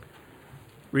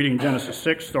Reading Genesis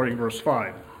 6, starting verse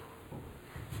 5.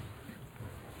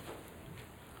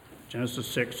 Genesis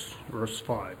 6, verse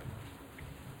 5.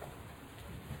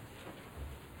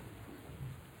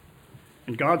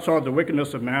 And God saw the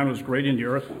wickedness of man was great in the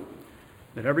earth,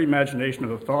 that every imagination of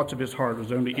the thoughts of his heart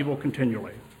was only evil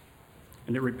continually.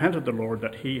 And it repented the Lord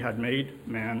that he had made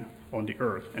man on the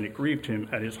earth, and it grieved him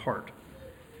at his heart.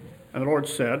 And the Lord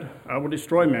said, I will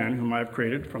destroy man whom I have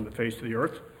created from the face of the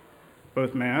earth,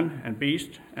 both man and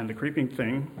beast, and the creeping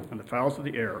thing, and the fowls of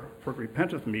the air, for it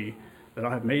repenteth me that I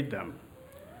have made them.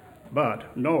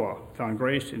 But Noah found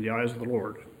grace in the eyes of the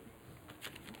Lord.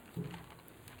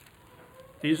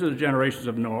 These are the generations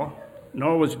of Noah.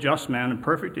 Noah was a just man and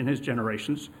perfect in his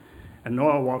generations, and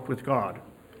Noah walked with God.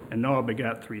 And Noah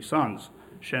begat 3 sons,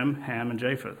 Shem, Ham, and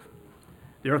Japheth.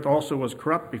 The earth also was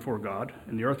corrupt before God,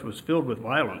 and the earth was filled with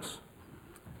violence.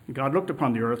 And God looked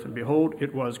upon the earth, and behold,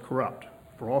 it was corrupt,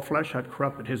 for all flesh had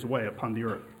corrupted his way upon the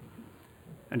earth.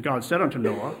 And God said unto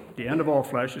Noah, the end of all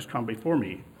flesh is come before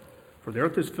me, for the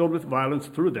earth is filled with violence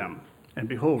through them, and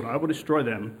behold, I will destroy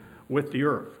them with the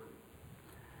earth.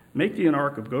 Make thee an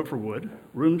ark of gopher wood,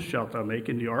 rooms shalt thou make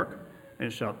in the ark,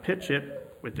 and shalt pitch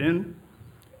it within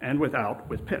and without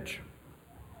with pitch.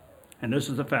 And this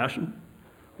is the fashion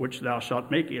which thou shalt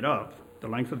make it of. The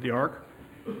length of the ark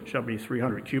shall be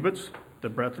 300 cubits, the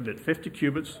breadth of it 50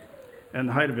 cubits, and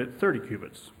the height of it 30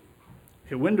 cubits.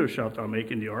 A window shalt thou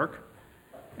make in the ark,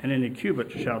 and in a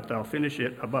cubit shalt thou finish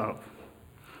it above.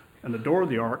 And the door of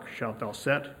the ark shalt thou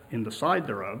set in the side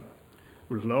thereof,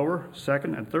 with lower,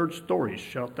 second, and third stories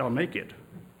shalt thou make it.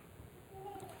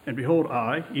 And behold,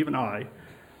 I, even I,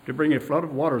 to bring a flood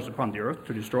of waters upon the earth,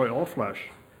 to destroy all flesh,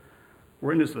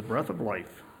 wherein is the breath of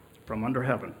life from under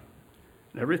heaven,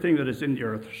 and everything that is in the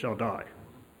earth shall die.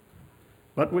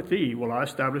 But with thee will I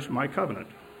establish my covenant,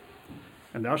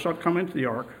 and thou shalt come into the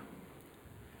ark,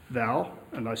 thou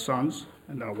and thy sons,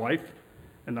 and thy wife,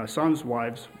 and thy sons'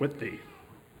 wives with thee.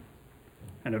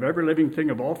 And of every living thing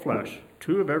of all flesh,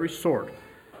 2 of every sort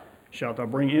shalt thou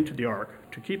bring into the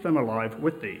ark, to keep them alive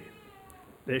with thee.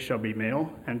 They shall be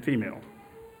male and female.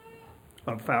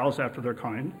 Of fowls after their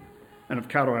kind, and of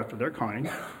cattle after their kind,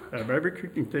 and of every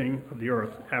creeping thing of the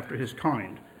earth after his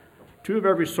kind, 2 of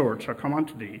every sort shall come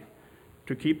unto thee,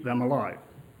 to keep them alive.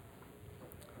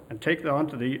 And take thou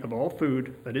unto thee of all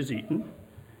food that is eaten,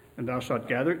 and thou shalt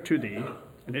gather it to thee,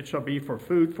 and it shall be for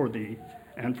food for thee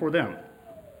and for them.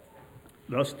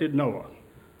 Thus did Noah,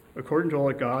 according to all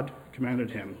that God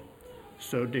commanded him,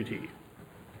 so did he.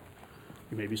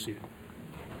 You may be seated.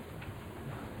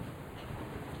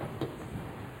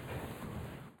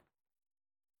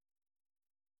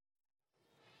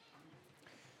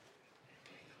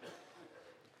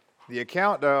 The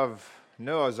account of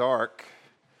Noah's Ark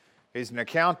is an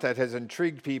account that has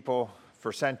intrigued people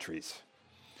for centuries.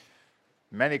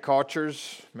 Many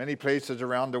cultures, many places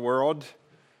around the world,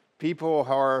 people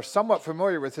are somewhat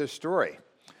familiar with this story.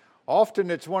 Often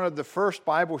it's one of the first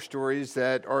Bible stories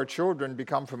that our children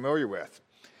become familiar with.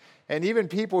 And even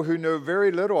people who know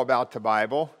very little about the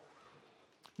Bible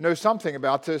know something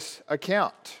about this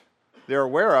account. They're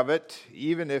aware of it,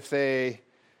 even if they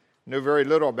know very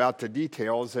little about the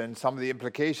details and some of the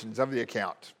implications of the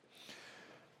account.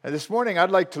 And this morning,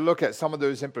 I'd like to look at some of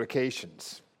those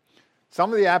implications.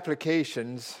 Some of the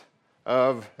applications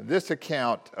of this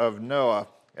account of Noah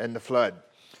and the flood.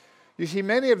 You see,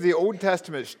 many of the Old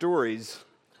Testament stories,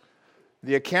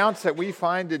 the accounts that we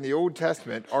find in the Old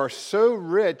Testament, are so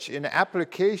rich in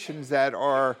applications that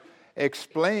are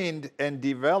explained and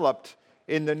developed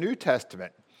in the New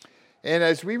Testament. And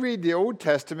as we read the Old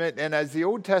Testament, and as the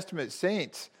Old Testament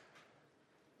saints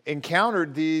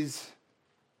encountered these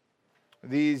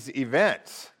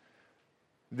events,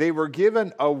 they were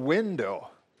given a window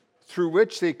through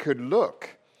which they could look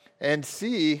and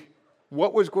see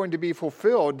what was going to be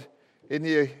fulfilled in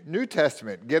the New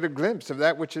Testament, get a glimpse of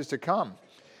that which is to come.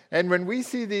 And when we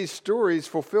see these stories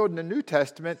fulfilled in the New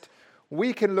Testament,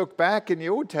 we can look back in the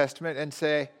Old Testament and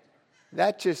say,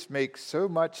 that just makes so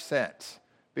much sense,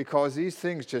 because these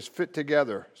things just fit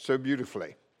together so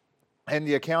beautifully. And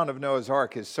the account of Noah's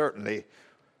Ark is certainly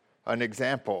an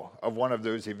example of one of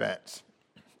those events.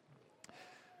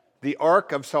 The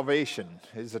Ark of Salvation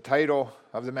is the title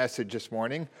of the message this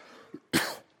morning.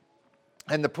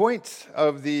 And the points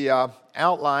of the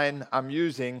outline I'm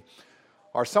using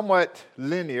are somewhat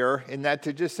linear in that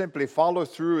to just simply follow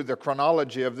through the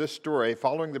chronology of this story,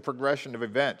 following the progression of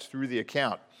events through the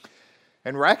account.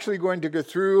 And we're actually going to go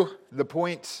through the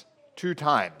points 2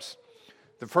 times.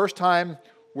 The first time,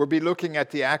 we'll be looking at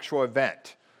the actual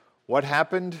event. What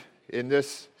happened in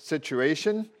this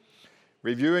situation,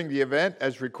 reviewing the event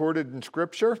as recorded in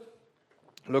Scripture.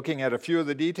 looking at a few of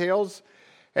the details.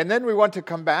 And then we want to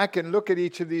come back and look at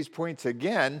each of these points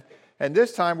again. And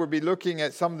this time we'll be looking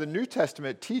at some of the New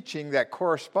Testament teaching that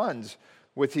corresponds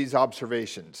with these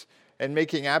observations and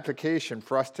making application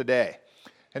for us today.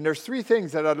 And there's three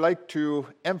things that I'd like to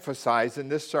emphasize in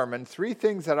this sermon, three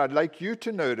things that I'd like you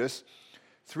to notice,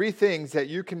 three things that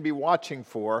you can be watching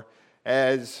for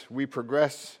as we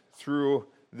progress through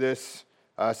this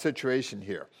situation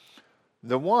here.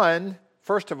 The one,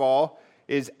 first of all,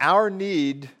 is our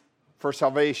need for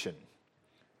salvation.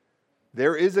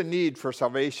 There is a need for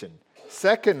salvation.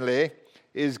 Secondly,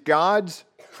 is God's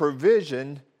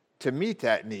provision to meet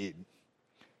that need.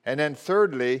 And then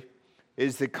thirdly,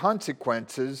 is the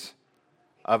consequences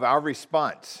of our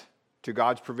response to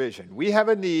God's provision. We have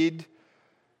a need.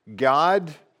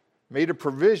 God made a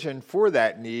provision for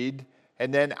that need,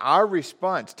 and then our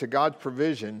response to God's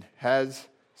provision has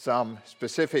some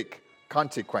specific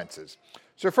consequences.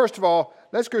 So first of all,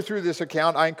 let's go through this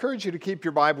account. I encourage you to keep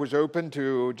your Bibles open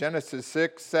to Genesis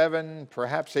 6, 7,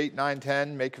 perhaps 8, 9,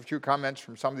 10. Make a few comments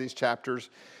from some of these chapters,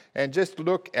 and just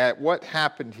look at what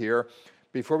happened here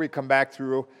before we come back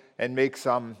through and make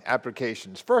some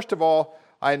applications. First of all,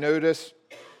 I notice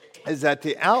is that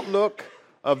the outlook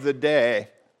of the day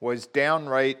was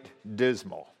downright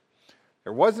dismal.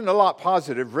 There wasn't a lot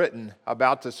positive written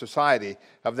about the society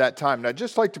of that time. And I'd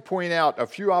just like to point out a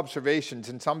few observations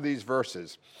in some of these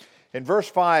verses. In verse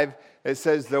 5, it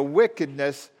says, the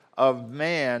wickedness of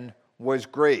man was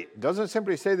great. It doesn't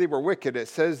simply say they were wicked. It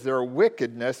says their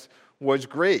wickedness was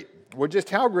great. Well, just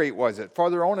how great was it?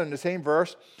 Farther on in the same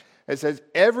verse, it says,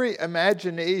 every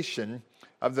imagination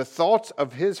of the thoughts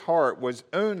of his heart was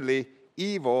only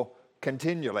evil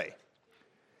continually.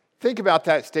 Think about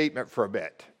that statement for a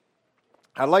bit.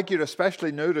 I'd like you to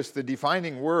especially notice the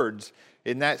defining words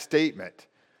in that statement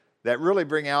that really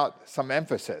bring out some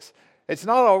emphasis. It's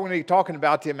not only talking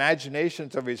about the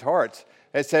imaginations of his hearts.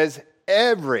 It says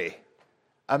every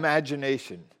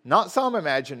imagination. Not some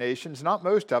imaginations, not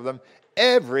most of them.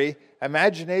 Every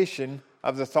imagination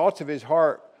of the thoughts of his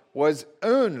heart was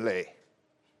only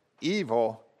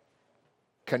evil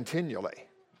continually.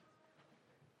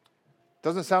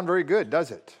 Doesn't sound very good,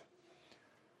 does it?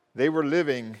 They were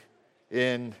living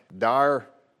in dire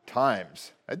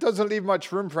times. It doesn't leave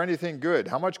much room for anything good.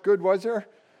 How much good was there?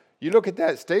 You look at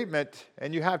that statement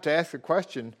and you have to ask the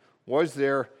question, was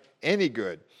there any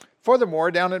good?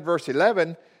 Furthermore, down in verse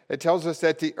 11, it tells us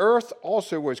that the earth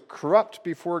also was corrupt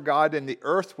before God, and the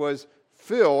earth was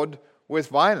filled with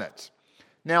violence.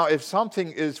 Now, if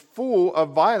something is full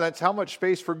of violence, how much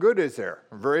space for good is there?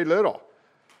 Very little.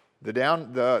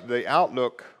 The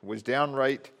outlook was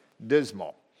downright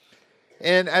dismal.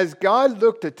 And as God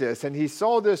looked at this and he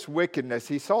saw this wickedness,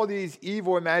 he saw these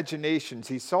evil imaginations,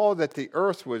 he saw that the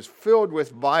earth was filled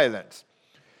with violence.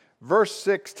 Verse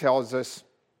 6 tells us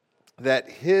that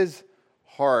his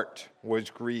heart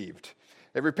was grieved.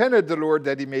 It repented the Lord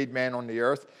that he made man on the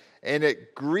earth, and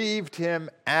it grieved him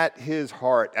at his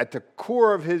heart, at the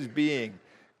core of his being.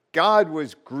 God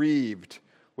was grieved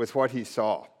with what he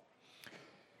saw.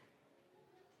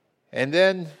 And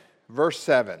then verse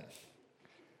 7.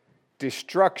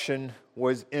 Destruction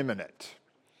was imminent.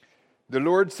 The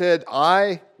Lord said,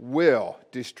 I will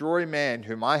destroy man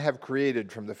whom I have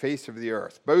created from the face of the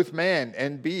earth, both man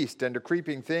and beast and a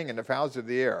creeping thing and the fowls of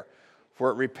the air,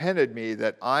 for it repented me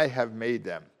that I have made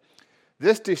them.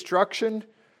 This destruction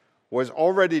was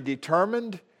already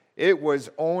determined. It was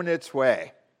on its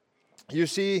way. You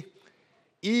see,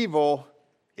 evil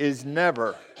is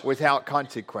never without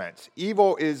consequence.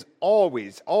 Evil is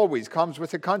always comes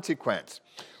with a consequence.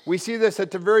 We see this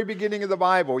at the very beginning of the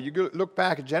Bible. You look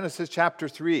back at Genesis chapter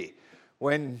 3,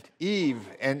 when Eve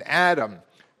and Adam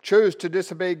chose to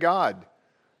disobey God.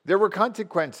 There were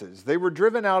consequences. They were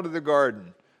driven out of the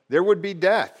garden. There would be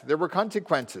death. There were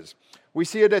consequences. We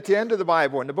see it at the end of the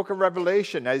Bible, in the book of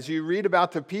Revelation, as you read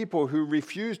about the people who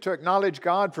refused to acknowledge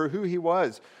God for who he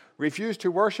was, refused to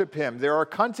worship him. There are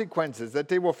consequences that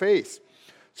they will face.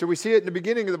 So we see it in the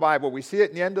beginning of the Bible, we see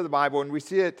it in the end of the Bible, and we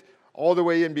see it all the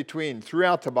way in between,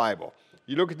 throughout the Bible.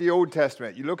 You look at the Old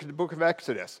Testament, you look at the book of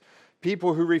Exodus,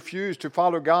 people who refused to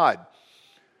follow God.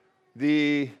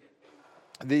 The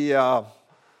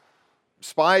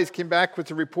spies came back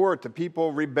with a report. The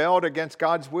people rebelled against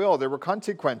God's will. There were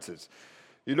consequences.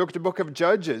 You look at the book of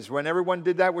Judges, when everyone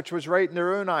did that which was right in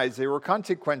their own eyes, there were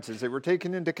consequences. They were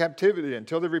taken into captivity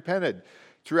until they repented.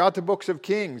 Throughout the books of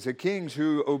Kings, the kings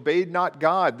who obeyed not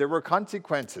God, there were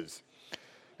consequences.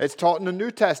 It's taught in the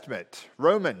New Testament,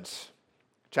 Romans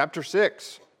chapter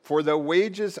 6. For the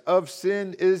wages of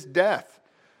sin is death.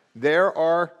 There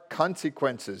are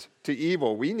consequences to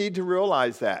evil. We need to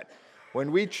realize that.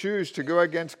 When we choose to go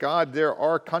against God, there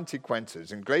are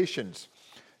consequences. In Galatians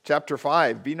chapter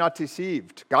 5, be not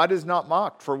deceived. God is not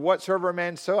mocked. For whatsoever a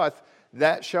man soweth,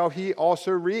 that shall he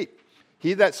also reap.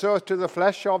 He that soweth to the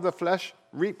flesh shall of the flesh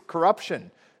reap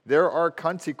corruption. There are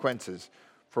consequences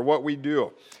for what we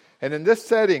do. And in this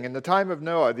setting, in the time of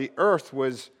Noah, the earth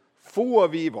was full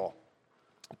of evil.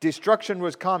 Destruction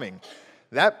was coming.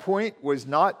 That point was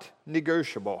not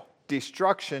negotiable.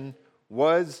 Destruction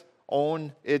was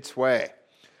on its way.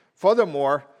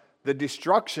 Furthermore, the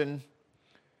destruction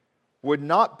would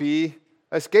not be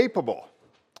escapable.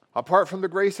 Apart from the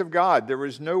grace of God, there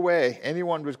was no way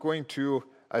anyone was going to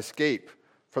escape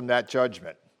from that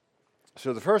judgment.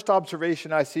 So the first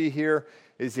observation I see here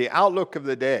is the outlook of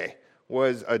the day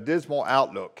was a dismal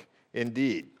outlook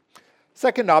indeed.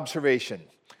 Second observation,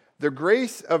 the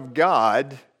grace of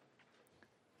God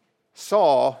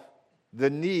saw the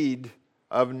need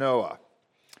of Noah.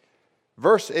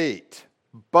 Verse 8,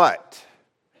 but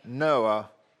Noah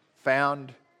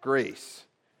found grace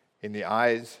in the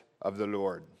eyes of the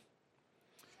Lord.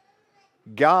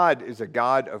 God is a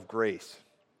God of grace.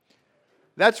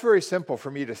 That's very simple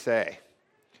for me to say.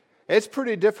 It's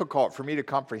pretty difficult for me to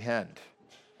comprehend.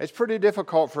 It's pretty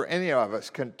difficult for any of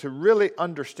us to really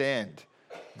understand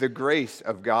the grace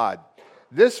of God.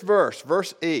 This verse,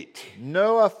 verse 8,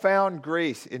 Noah found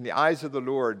grace in the eyes of the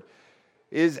Lord,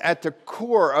 is at the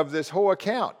core of this whole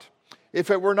account. If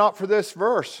it were not for this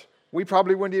verse, we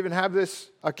probably wouldn't even have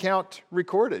this account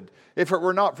recorded. If it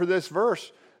were not for this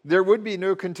verse, there would be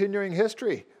no continuing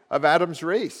history of Adam's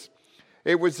race.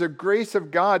 It was the grace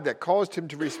of God that caused him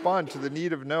to respond to the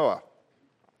need of Noah.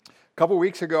 A couple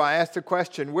weeks ago, I asked the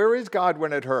question, where is God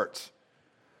when it hurts?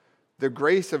 The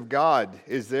grace of God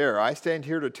is there. I stand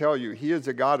here to tell you, He is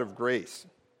a God of grace.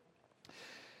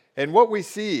 And what we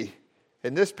see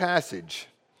in this passage,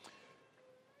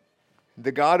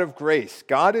 the God of grace.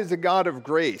 God is a God of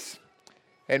grace.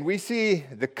 And we see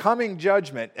the coming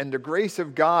judgment and the grace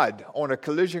of God on a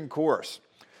collision course.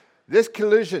 This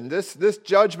collision, this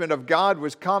judgment of God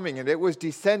was coming and it was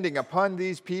descending upon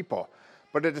these people.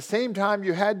 But at the same time,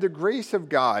 you had the grace of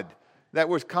God that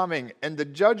was coming, and the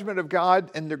judgment of God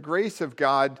and the grace of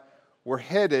God were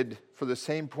headed for the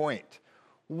same point.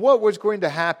 What was going to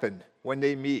happen when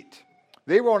they meet?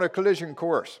 They were on a collision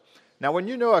course. Now, when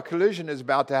you know a collision is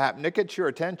about to happen, it gets your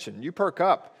attention. You perk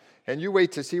up and you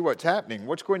wait to see what's happening.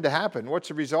 What's going to happen? What's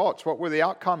the results? What will the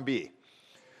outcome be?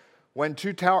 When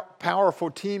two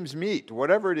powerful teams meet,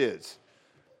 whatever it is,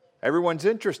 everyone's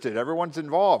interested, everyone's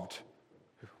involved.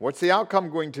 What's the outcome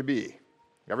going to be?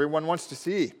 Everyone wants to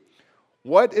see.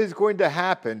 What is going to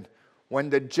happen when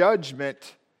the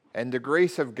judgment and the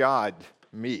grace of God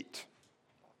meet?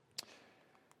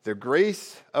 The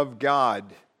grace of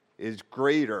God is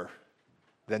greater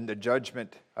than the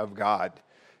judgment of God.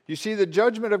 You see, the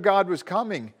judgment of God was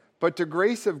coming, but the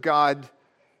grace of God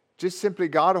just simply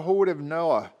got a hold of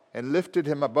Noah and lifted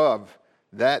him above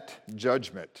that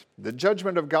judgment. The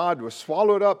judgment of God was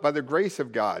swallowed up by the grace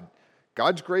of God.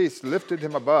 God's grace lifted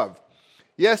him above.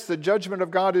 Yes, the judgment of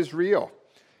God is real.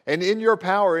 And in your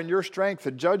power, in your strength,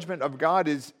 the judgment of God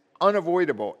is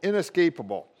unavoidable,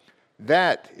 inescapable.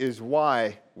 That is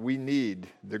why we need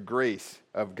the grace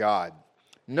of God.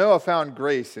 Noah found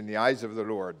grace in the eyes of the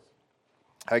Lord.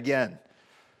 Again,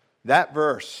 that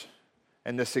verse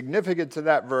and the significance of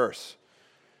that verse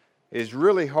is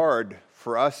really hard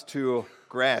for us to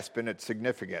grasp in its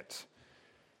significance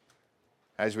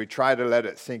as we try to let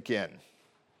it sink in.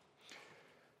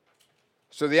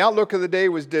 So the outlook of the day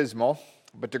was dismal,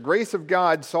 but the grace of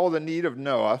God saw the need of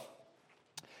Noah.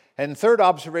 And third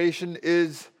observation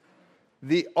is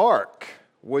the ark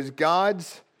was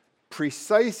God's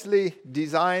precisely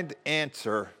designed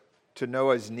answer to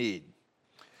Noah's need.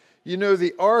 You know,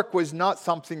 the ark was not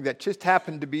something that just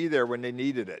happened to be there when they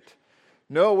needed it.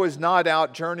 Noah was not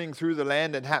out journeying through the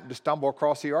land and happened to stumble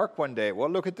across the ark one day. Well,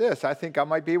 look at this. I think I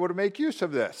might be able to make use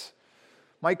of this.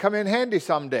 Might come in handy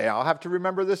someday. I'll have to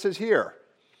remember this is here.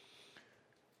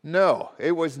 No,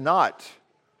 it was not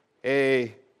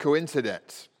a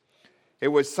coincidence. It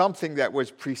was something that was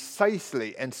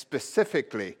precisely and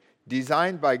specifically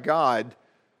designed by God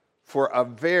for a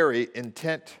very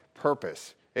intent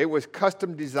purpose. It was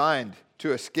custom designed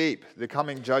to escape the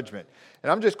coming judgment.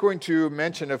 And I'm just going to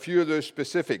mention a few of those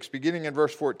specifics, beginning in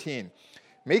verse 14.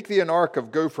 Make thee an ark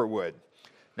of gopher wood.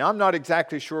 Now, I'm not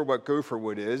exactly sure what gopher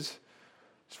wood is.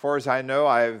 As far as I know,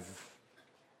 I've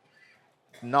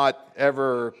not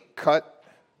ever cut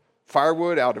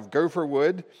firewood out of gopher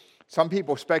wood. Some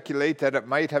people speculate that it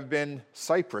might have been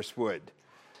cypress wood.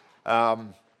 A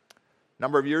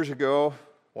number of years ago,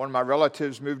 one of my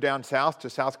relatives moved down south to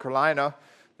South Carolina.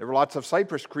 There were lots of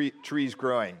cypress trees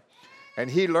growing.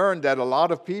 And he learned that a lot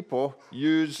of people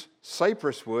use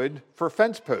cypress wood for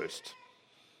fence posts.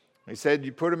 He said,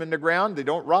 you put them in the ground, they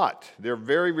don't rot. They're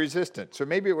very resistant. So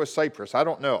maybe it was cypress, I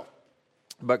don't know.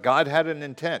 But God had an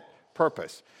intent,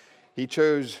 purpose. He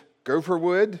chose gopher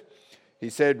wood.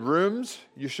 He said, rooms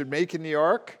you should make in the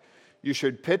ark. You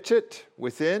should pitch it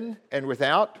within and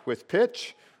without with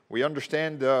pitch. We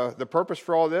understand the purpose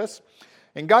for all this.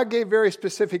 And God gave very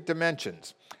specific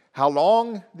dimensions. How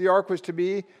long the ark was to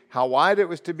be, how wide it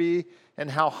was to be,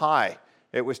 and how high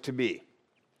it was to be.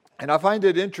 And I find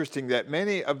it interesting that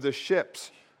many of the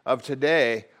ships of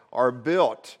today are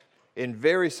built in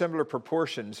very similar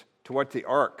proportions to what the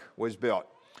ark was built.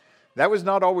 That was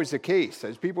not always the case.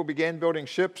 As people began building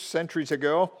ships centuries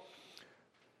ago,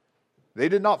 they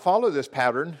did not follow this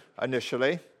pattern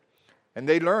initially, and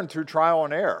they learned through trial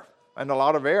and error, and a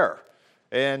lot of error.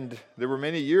 And there were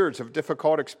many years of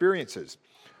difficult experiences.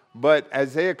 But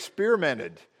as they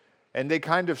experimented and they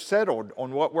kind of settled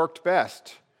on what worked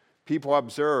best, people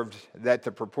observed that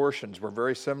the proportions were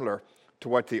very similar to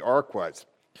what the ark was.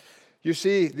 You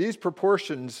see, these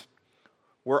proportions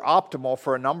were optimal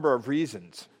for a number of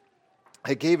reasons.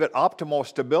 It gave it optimal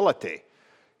stability.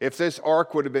 If this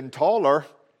ark would have been taller,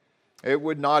 it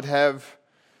would not have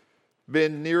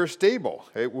been near stable.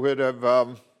 It would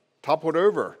have toppled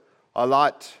over a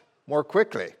lot more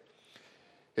quickly.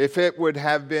 If it would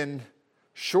have been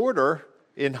shorter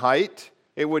in height,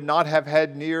 it would not have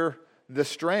had near the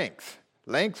strength,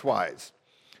 lengthwise.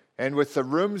 And with the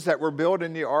rooms that were built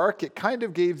in the ark, it kind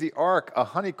of gave the ark a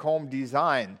honeycomb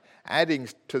design, adding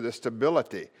to the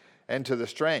stability and to the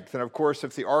strength. And of course,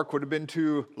 if the ark would have been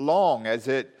too long as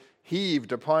it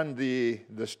heaved upon the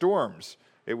storms,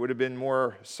 it would have been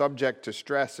more subject to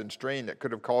stress and strain that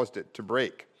could have caused it to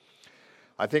break.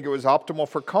 I think it was optimal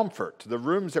for comfort, the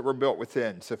rooms that were built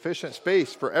within, sufficient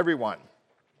space for everyone.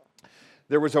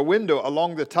 There was a window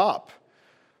along the top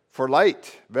for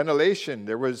light, ventilation.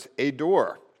 There was a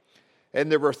door.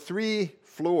 And there were 3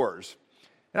 floors.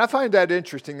 And I find that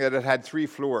interesting that it had 3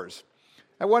 floors.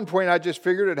 At one point, I just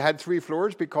figured it had 3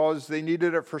 floors because they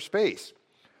needed it for space.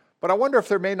 But I wonder if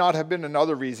there may not have been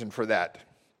another reason for that.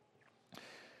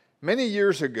 Many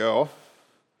years ago,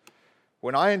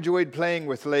 when I enjoyed playing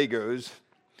with Legos,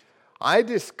 I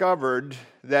discovered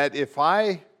that if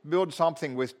I build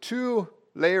something with 2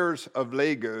 layers of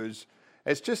Legos,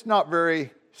 it's just not very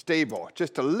stable,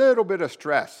 just a little bit of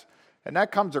stress. And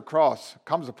that comes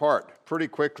apart pretty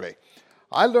quickly.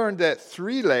 I learned that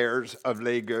 3 layers of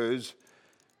Legos,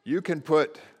 you can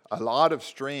put a lot of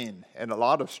strain and a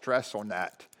lot of stress on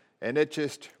that, and it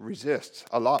just resists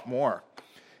a lot more.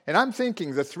 And I'm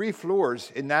thinking the 3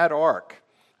 floors in that ark,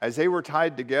 as they were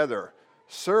tied together,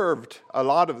 served a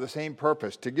lot of the same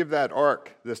purpose to give that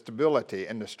ark the stability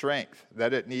and the strength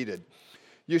that it needed.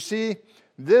 You see,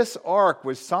 this ark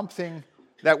was something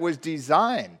that was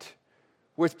designed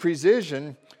with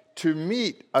precision to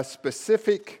meet a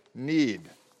specific need,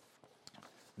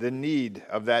 the need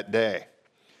of that day.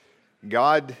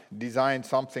 God designed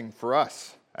something for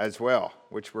us as well,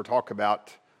 which we'll talk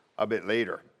about a bit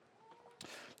later.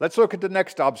 Let's look at the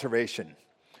next observation.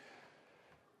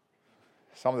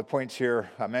 Some of the points here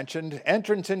I mentioned.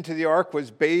 Entrance into the ark was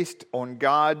based on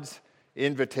God's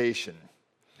invitation.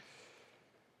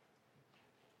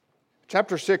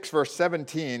 Chapter 6, verse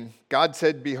 17, God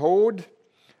said, "Behold,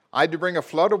 I do bring a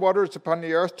flood of waters upon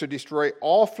the earth to destroy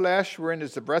all flesh, wherein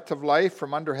is the breath of life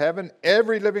from under heaven.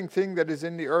 Every living thing that is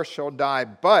in the earth shall die,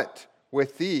 but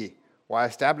with thee will I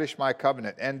establish my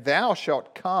covenant. And thou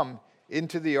shalt come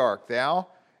into the ark, thou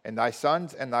and thy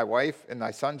sons and thy wife and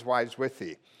thy sons' wives with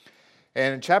thee."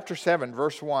 And in chapter 7,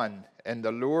 verse 1, "And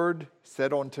the Lord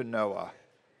said unto Noah,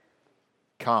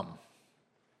 Come."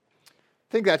 I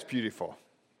think that's beautiful.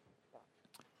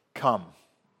 Come.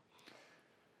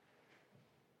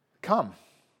 Come.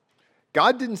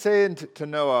 God didn't say to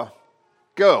Noah,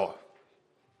 "Go,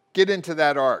 get into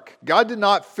that ark." God did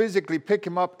not physically pick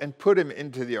him up and put him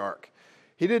into the ark.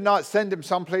 He did not send him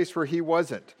someplace where he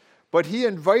wasn't. But he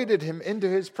invited him into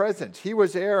his presence. He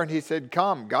was there and he said,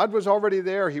 "Come." God was already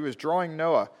there. He was drawing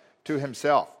Noah to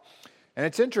himself. And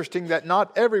it's interesting that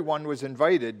not everyone was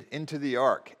invited into the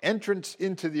ark. Entrance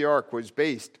into the ark was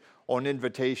based on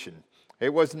invitation.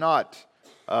 It was not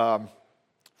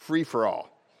free for all.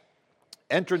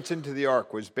 Entrance into the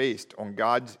ark was based on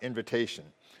God's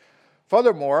invitation.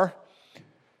 Furthermore,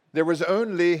 there was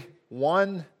only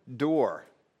one door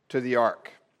to the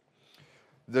ark.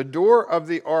 "The door of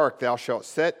the ark thou shalt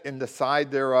set in the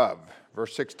side thereof."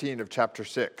 Verse 16 of chapter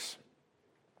 6.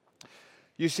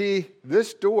 You see,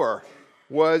 this door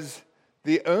was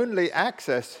the only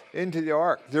access into the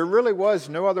ark. There really was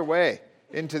no other way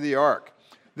into the ark.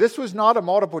 This was not a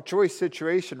multiple choice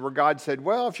situation where God said,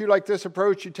 well, if you like this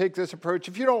approach, you take this approach.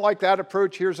 If you don't like that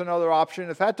approach, here's another option.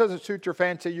 If that doesn't suit your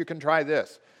fancy, you can try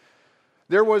this.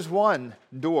 There was one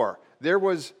door. There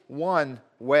was one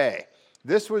way.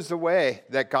 This was the way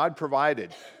that God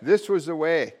provided. This was the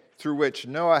way through which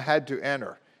Noah had to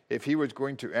enter if he was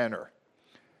going to enter.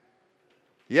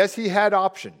 Yes, he had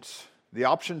options. The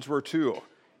options were two.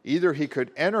 Either he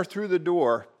could enter through the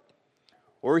door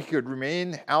or he could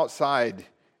remain outside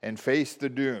and face the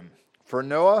doom. For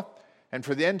Noah and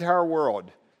for the entire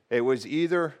world, it was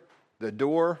either the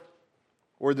door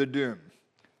or the doom.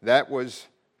 That was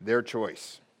their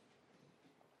choice.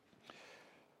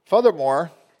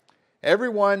 Furthermore,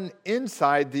 everyone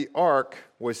inside the ark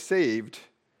was saved.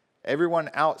 Everyone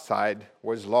outside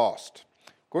was lost.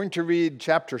 I'm going to read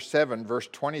chapter 7, verse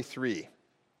 23.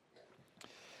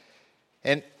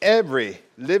 And every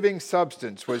living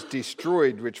substance was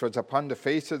destroyed which was upon the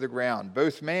face of the ground,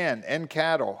 both man and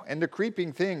cattle, and the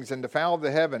creeping things and the fowl of the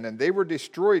heaven, and they were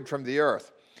destroyed from the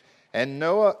earth. And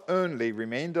Noah only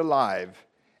remained alive,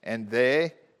 and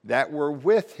they that were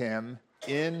with him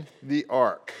in the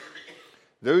ark.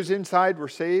 Those inside were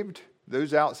saved,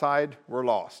 those outside were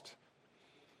lost.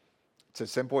 It's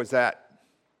as simple as that.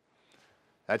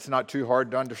 That's not too hard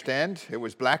to understand. It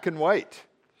was black and white.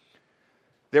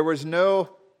 There was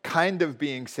no kind of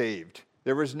being saved.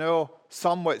 There was no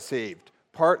somewhat saved,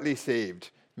 partly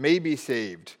saved, maybe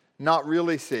saved, not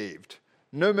really saved.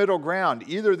 No middle ground.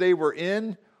 Either they were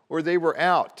in or they were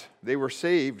out. They were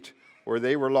saved or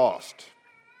they were lost.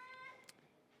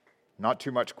 Not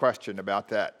too much question about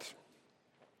that.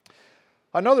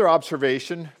 Another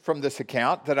observation from this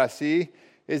account that I see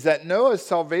is that Noah's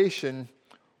salvation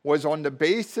was on the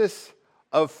basis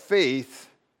of faith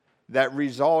that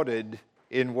resulted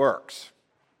in works.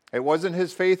 It wasn't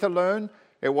his faith alone,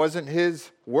 it wasn't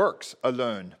his works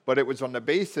alone, but it was on the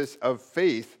basis of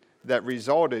faith that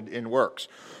resulted in works.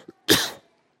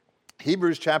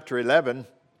 Hebrews chapter 11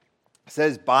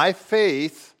 says, by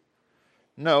faith,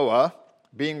 Noah,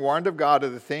 being warned of God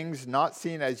of the things not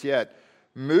seen as yet,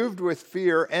 moved with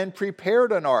fear and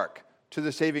prepared an ark to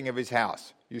the saving of his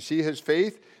house. You see his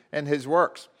faith and his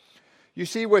works. You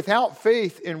see, without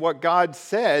faith in what God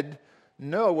said,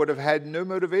 Noah would have had no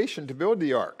motivation to build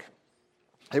the ark.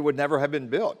 It would never have been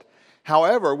built.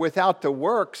 However, without the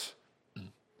works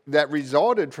that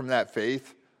resulted from that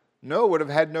faith, Noah would have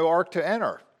had no ark to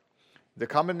enter. The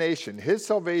combination, his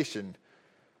salvation,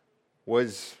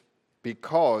 was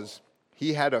because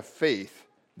he had a faith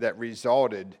that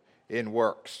resulted in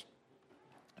works.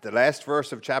 The last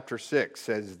verse of chapter 6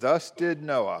 says, thus did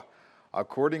Noah,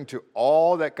 according to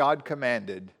all that God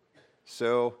commanded,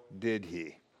 so did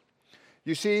he.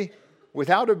 You see,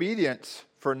 without obedience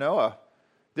for Noah,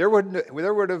 there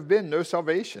would have been no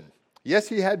salvation. Yes,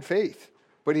 he had faith,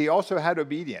 but he also had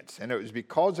obedience, and it was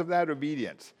because of that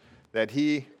obedience that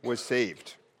he was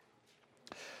saved.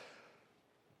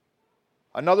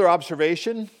 Another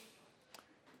observation,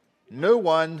 no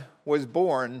one was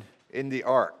born in the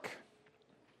ark.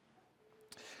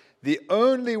 The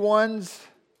only ones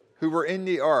who were in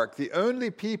the ark, the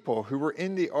only people who were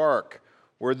in the ark,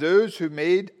 were those who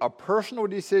made a personal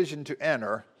decision to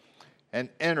enter and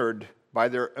entered by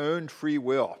their own free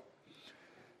will.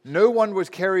 No one was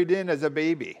carried in as a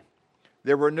baby.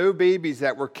 There were no babies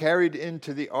that were carried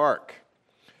into the ark.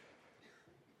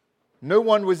 No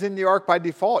one was in the ark by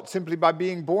default, simply by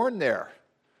being born there.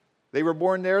 They were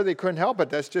born there, they couldn't help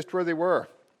it, that's just where they were.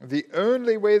 The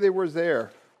only way they were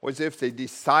there was if they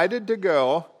decided to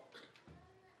go,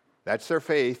 that's their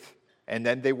faith, and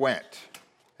then they went.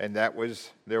 And that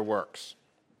was their works.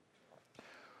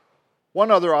 One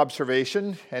other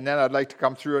observation, and then I'd like to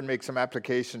come through and make some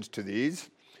applications to these.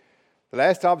 The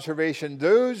last observation,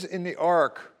 those in the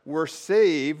ark were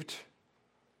saved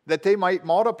that they might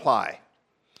multiply.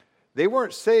 They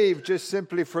weren't saved just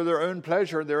simply for their own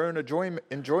pleasure, their own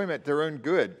enjoyment, their own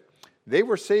good. They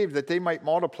were saved that they might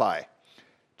multiply.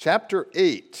 Chapter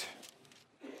 8,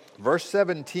 verse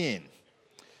 17.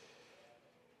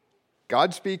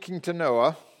 God speaking to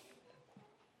Noah,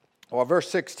 verse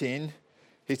 16,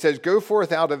 he says, go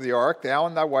forth out of the ark, thou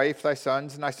and thy wife, thy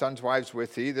sons, and thy sons' wives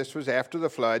with thee. This was after the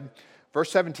flood. Verse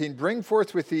 17, bring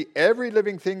forth with thee every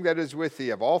living thing that is with thee,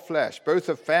 of all flesh, both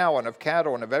of fowl and of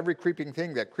cattle, and of every creeping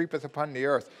thing that creepeth upon the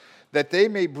earth, that they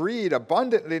may breed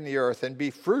abundantly in the earth, and be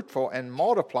fruitful, and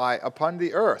multiply upon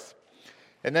the earth.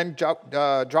 And then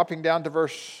dropping down to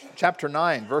chapter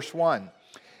 9, verse 1.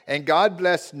 And God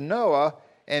blessed Noah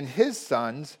and his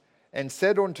sons, and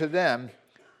said unto them,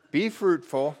 be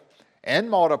fruitful, and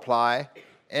multiply,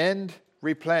 and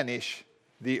replenish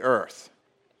the earth.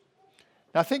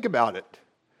 Now think about it.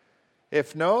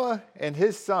 If Noah and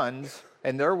his sons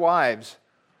and their wives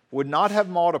would not have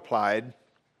multiplied,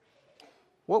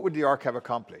 what would the ark have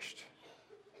accomplished?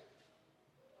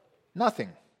 Nothing.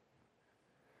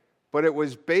 But it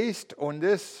was based on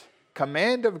this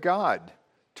command of God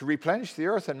to replenish the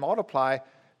earth and multiply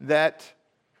that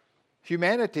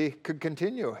humanity could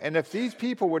continue. And if these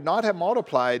people would not have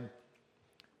multiplied,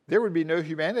 there would be no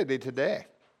humanity today.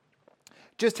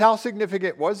 Just how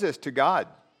significant was this to God?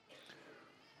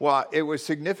 Well, it was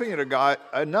significant to God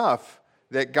enough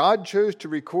that God chose to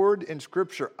record in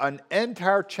Scripture an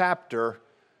entire chapter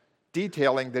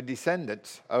detailing the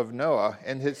descendants of Noah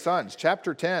and his sons.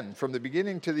 Chapter 10, from the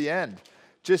beginning to the end,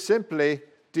 just simply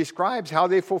describes how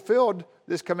they fulfilled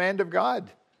this command of God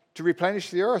to replenish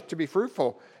the earth, to be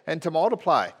fruitful, and to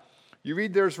multiply. You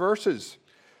read those verses.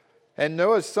 And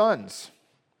Noah's sons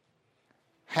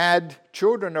had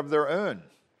children of their own,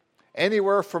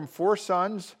 anywhere from 4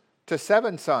 sons to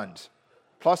 7 sons,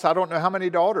 plus I don't know how many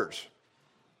daughters.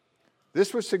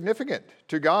 This was significant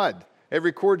to God. It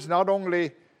records not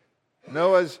only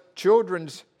Noah's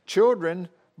children's children,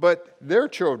 but their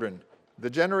children, the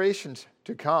generations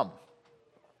to come.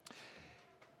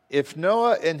 If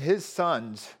Noah and his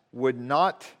sons would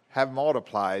not have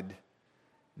multiplied,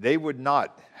 they would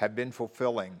not have been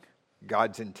fulfilling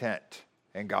God's intent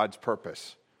and God's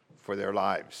purpose for their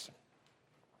lives.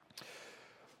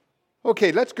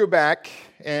 Okay, let's go back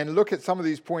and look at some of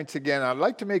these points again. I'd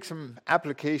like to make some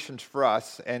applications for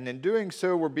us, and in doing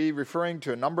so, we'll be referring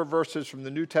to a number of verses from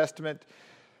the New Testament.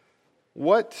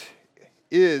 What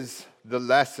is the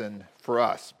lesson for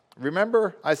us?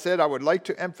 Remember, I said I would like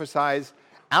to emphasize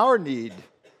our need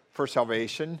for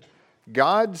salvation,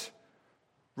 God's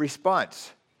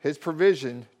response, His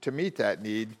provision to meet that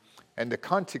need, and the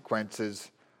consequences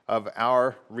of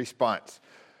our response.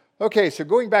 Okay, so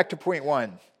going back to point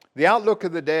 1. The outlook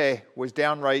of the day was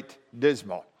downright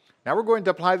dismal. Now we're going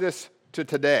to apply this to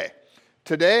today.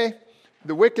 Today,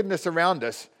 the wickedness around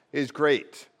us is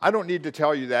great. I don't need to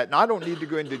tell you that, and I don't need to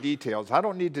go into details. I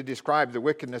don't need to describe the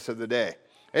wickedness of the day.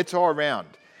 It's all around.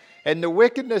 And the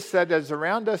wickedness that is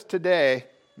around us today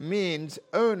means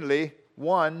only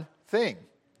one thing.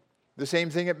 The same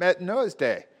thing it meant in Noah's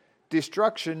day.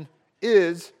 Destruction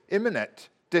is imminent.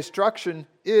 Destruction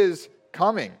is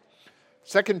coming.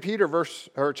 2 Peter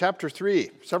chapter 3,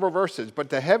 several verses.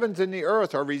 But the heavens and the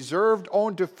earth are reserved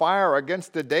unto fire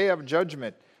against the day of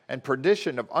judgment and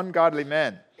perdition of ungodly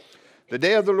men. The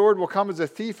day of the Lord will come as a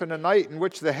thief in the night, in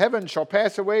which the heavens shall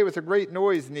pass away with a great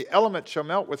noise, and the elements shall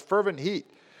melt with fervent heat.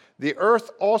 The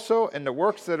earth also and the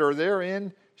works that are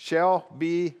therein shall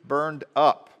be burned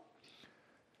up.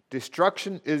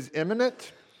 Destruction is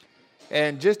imminent,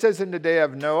 and just as in the day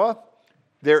of Noah,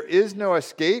 there is no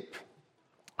escape.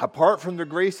 Apart from the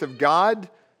grace of God,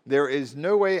 there is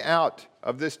no way out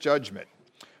of this judgment.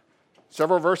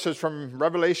 Several verses from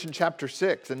Revelation chapter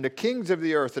 6. And the kings of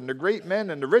the earth, and the great men,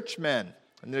 and the rich men,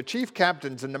 and the chief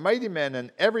captains, and the mighty men,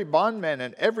 and every bondman,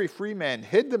 and every free man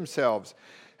hid themselves,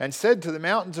 and said to the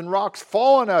mountains and rocks,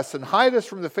 Fall on us, and hide us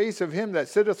from the face of him that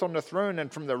sitteth on the throne,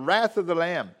 and from the wrath of the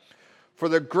Lamb. For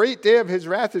the great day of his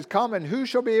wrath is come, and who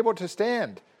shall be able to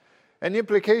stand? And the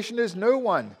implication is no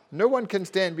one. No one can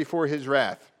stand before his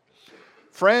wrath.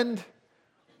 Friend,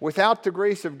 without the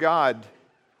grace of God,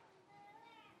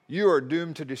 you are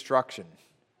doomed to destruction.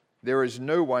 There is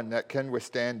no one that can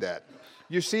withstand that.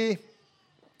 You see,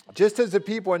 just as the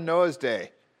people in Noah's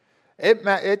day,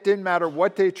 it didn't matter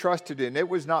what they trusted in. It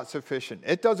was not sufficient.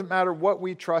 It doesn't matter what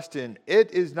we trust in.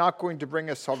 It is not going to bring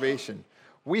us salvation.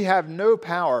 We have no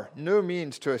power, no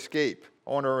means to escape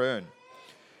on our own.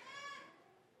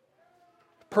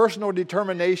 Personal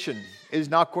determination is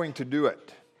not going to do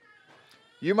it.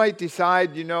 You might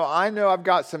decide, I know I've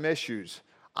got some issues.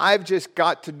 I've just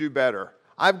got to do better.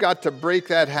 I've got to break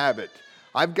that habit.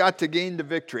 I've got to gain the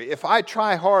victory. If I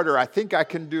try harder, I think I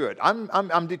can do it.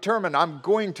 I'm determined. I'm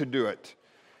going to do it.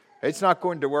 It's not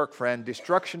going to work, friend.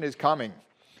 Destruction is coming.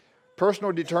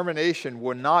 Personal determination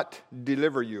will not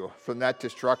deliver you from that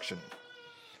destruction.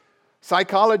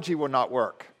 Psychology will not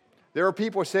work. There are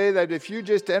people who say that if you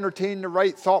just entertain the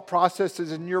right thought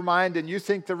processes in your mind and you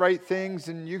think the right things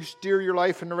and you steer your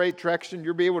life in the right direction,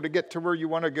 you'll be able to get to where you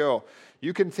want to go.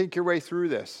 You can think your way through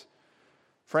this.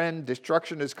 Friend,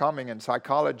 destruction is coming, and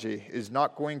psychology is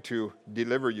not going to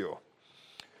deliver you.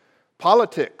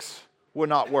 Politics will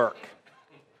not work.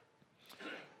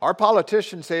 Our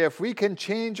politicians say if we can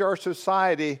change our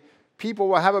society, people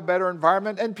will have a better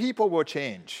environment and people will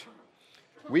change.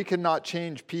 We cannot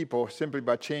change people simply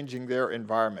by changing their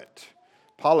environment.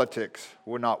 Politics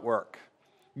will not work.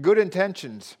 good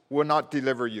intentions will not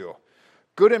deliver you.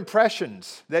 Good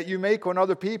impressions that you make on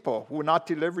other people will not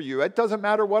deliver you. It doesn't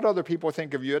matter what other people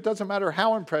think of you. It doesn't matter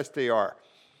how impressed they are.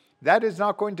 That is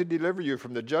not going to deliver you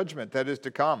from the judgment that is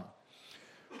to come.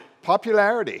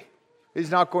 Popularity is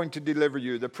not going to deliver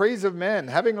you. The praise of men,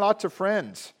 having lots of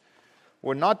friends,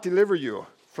 will not deliver you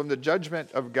from the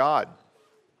judgment of God.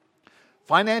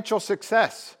 Financial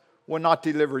success will not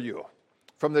deliver you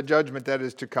from the judgment that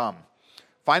is to come.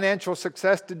 Financial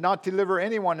success did not deliver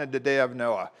anyone in the day of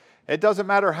Noah. It doesn't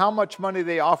matter how much money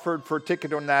they offered for a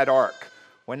ticket on that ark.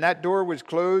 When that door was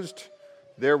closed,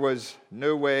 there was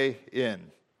no way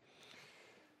in.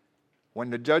 When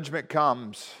the judgment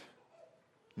comes,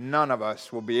 none of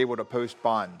us will be able to post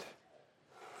bond.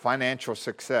 Financial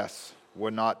success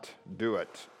will not do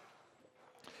it.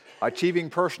 Achieving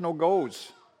personal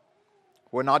goals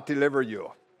will not deliver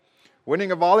you.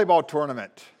 Winning a volleyball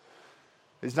tournament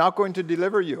is not going to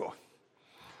deliver you.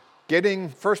 Getting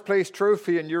first place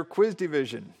trophy in your quiz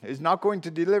division is not going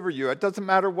to deliver you. It doesn't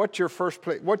matter what your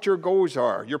what your goals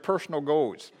are, your personal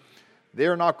goals. They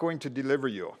are not going to deliver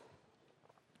you.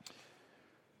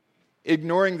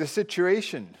 Ignoring the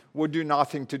situation will do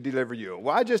nothing to deliver you.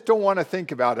 Well, I just don't want to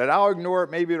think about it. I'll ignore it.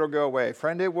 Maybe it'll go away.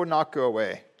 Friend, it will not go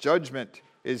away. Judgment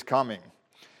is coming.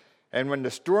 And when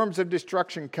the storms of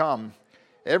destruction come,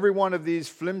 every one of these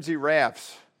flimsy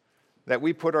rafts that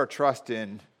we put our trust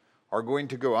in are going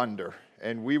to go under,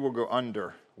 and we will go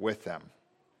under with them.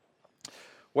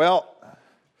 Well,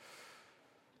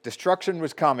 destruction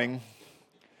was coming,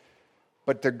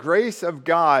 but the grace of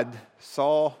God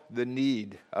saw the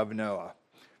need of Noah.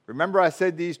 Remember, I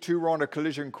said these two were on a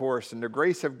collision course, and the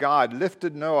grace of God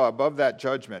lifted Noah above that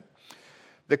judgment.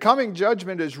 The coming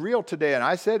judgment is real today, and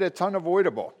I said it's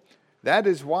unavoidable. That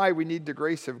is why we need the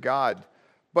grace of God.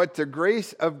 But the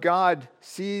grace of God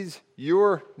sees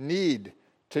your need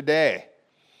today.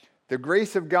 The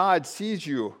grace of God sees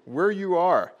you where you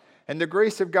are. And the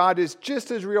grace of God is just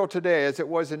as real today as it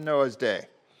was in Noah's day.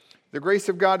 The grace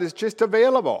of God is just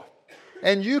available.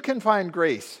 And you can find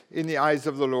grace in the eyes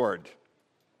of the Lord.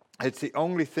 It's the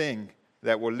only thing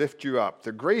that will lift you up.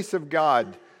 The grace of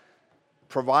God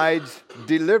provides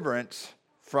deliverance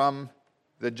from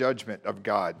the judgment of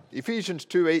God. Ephesians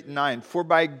 2:8-9, for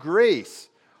by grace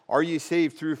are ye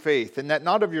saved through faith, and that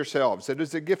not of yourselves, it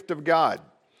is a gift of God.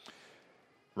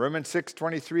 Romans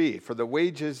 6:23, for the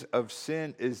wages of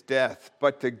sin is death,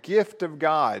 but the gift of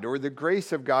God, or the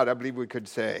grace of God, I believe we could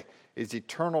say, is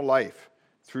eternal life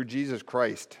through Jesus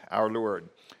Christ our Lord.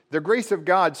 The grace of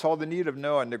God saw the need of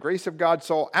Noah, and the grace of God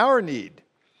saw our need,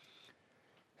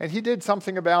 and he did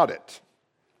something about it.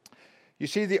 You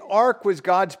see, the ark was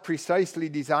God's precisely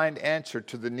designed answer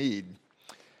to the need.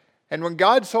 And when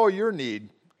God saw your need,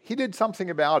 he did something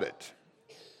about it.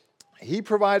 He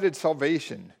provided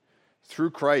salvation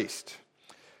through Christ.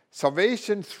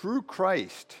 Salvation through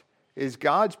Christ is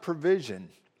God's provision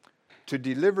to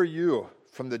deliver you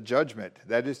from the judgment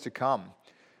that is to come.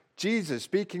 Jesus,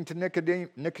 speaking to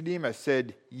Nicodemus,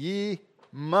 said, ye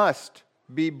must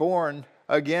be born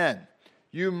again.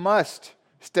 You must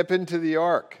step into the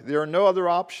ark. There are no other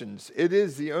options. It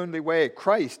is the only way.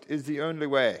 Christ is the only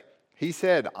way. He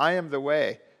said, I am the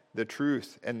way, the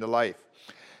truth, and the life.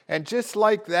 And just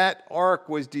like that ark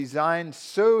was designed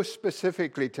so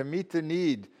specifically to meet the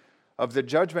need of the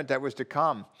judgment that was to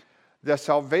come, the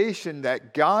salvation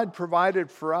that God provided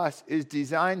for us is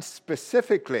designed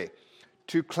specifically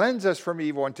to cleanse us from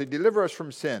evil and to deliver us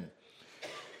from sin.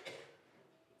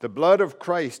 The blood of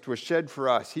Christ was shed for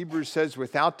us. Hebrews says,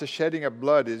 without the shedding of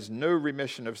blood is no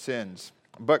remission of sins.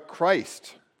 But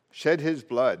Christ shed his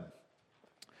blood.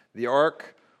 The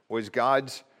ark was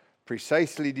God's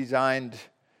precisely designed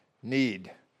need,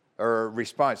 or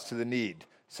response to the need.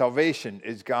 Salvation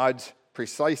is God's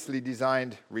precisely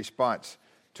designed response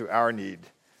to our need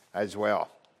as well.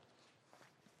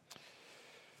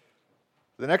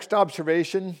 The next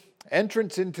observation,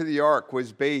 entrance into the ark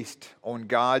was based on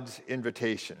God's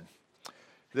invitation.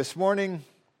 This morning,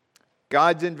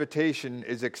 God's invitation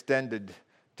is extended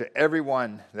to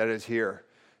everyone that is here.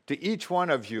 To each one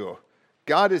of you,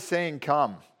 God is saying,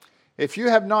 come. If you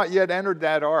have not yet entered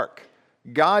that ark,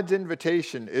 God's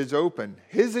invitation is open.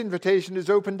 His invitation is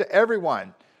open to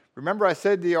everyone. Remember I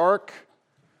said the ark,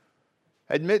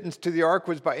 admittance to the ark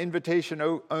was by invitation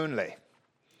only.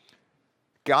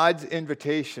 God's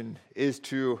invitation is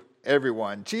to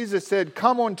everyone. Jesus said,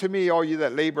 come unto me, all you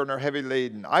that labor and are heavy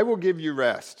laden. I will give you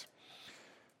rest.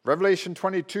 Revelation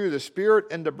 22, the Spirit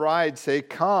and the bride say,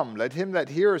 come. Let him that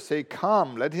heareth say,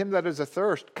 come. Let him that is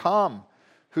athirst, come.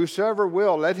 Whosoever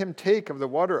will, let him take of the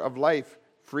water of life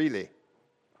freely.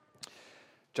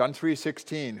 John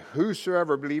 3:16,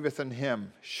 whosoever believeth in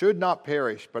him should not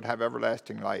perish, but have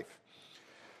everlasting life.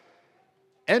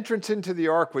 Entrance into the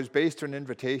ark was based on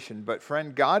invitation, but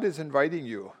friend, God is inviting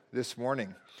you this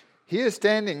morning. He is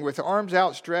standing with arms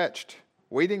outstretched,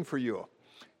 waiting for you.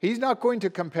 He's not going to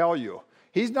compel you.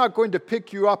 He's not going to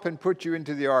pick you up and put you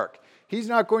into the ark. He's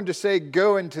not going to say,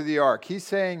 go into the ark. He's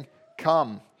saying,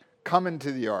 come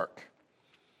into the ark.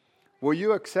 Will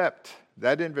you accept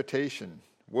that invitation?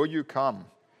 Will you come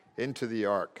into the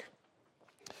ark?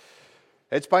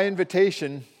 It's by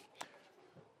invitation.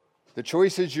 The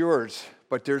choice is yours,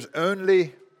 but there's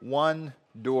only one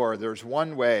door. There's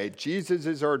one way. Jesus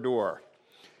is our door.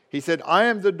 He said, I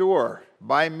am the door.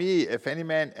 By me, if any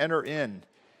man enter in,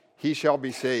 he shall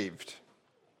be saved.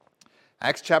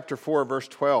 Acts chapter 4, verse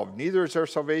 12. Neither is there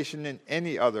salvation in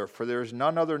any other, for there is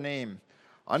none other name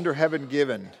under heaven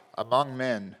given among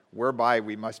men whereby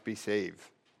we must be saved.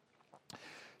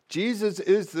 Jesus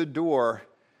is the door,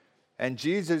 and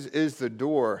Jesus is the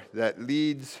door that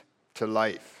leads to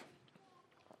life.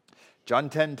 John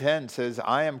 10:10 says,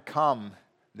 I am come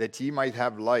that ye might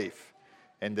have life,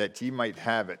 and that ye might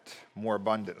have it more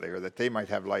abundantly, or that they might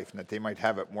have life and that they might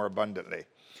have it more abundantly.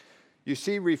 You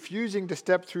see, refusing to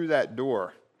step through that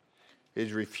door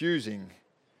is refusing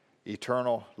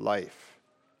eternal life.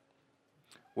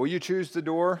 Will you choose the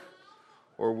door,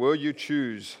 or will you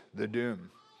choose the doom?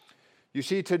 You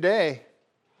see, today,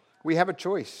 we have a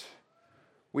choice.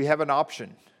 We have an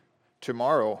option.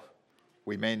 Tomorrow,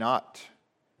 we may not.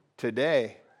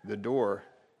 Today, the door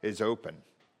is open.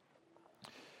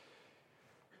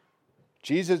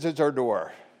 Jesus is our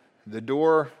door. The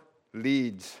door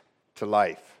leads to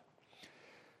life.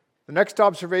 The next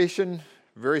observation,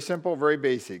 very simple, very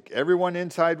basic. Everyone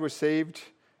inside was saved.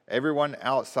 Everyone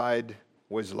outside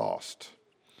was lost.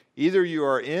 Either you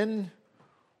are in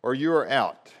or you are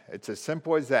out. It's as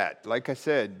simple as that. Like I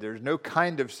said, there's no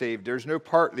kind of saved. There's no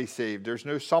partly saved. There's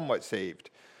no somewhat saved.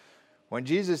 When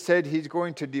Jesus said he's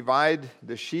going to divide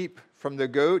the sheep from the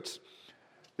goats,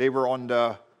 they were on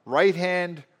the right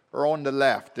hand or on the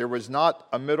left. There was not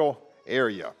a middle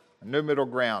area, no middle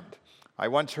ground. I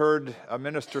once heard a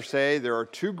minister say there are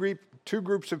two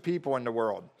groups of people in the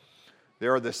world.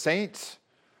 There are the saints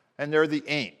and there are the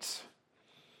ain'ts.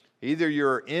 Either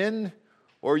you're in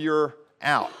or you're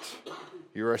out.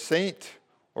 You're a saint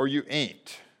or you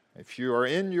ain't. If you are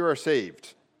in, you are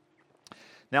saved.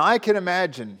 Now I can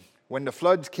imagine when the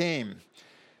floods came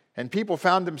and people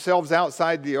found themselves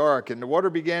outside the ark and the water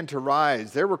began to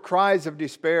rise, there were cries of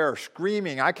despair,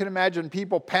 screaming. I can imagine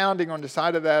people pounding on the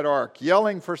side of that ark,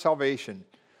 yelling for salvation.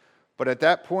 But at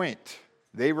that point,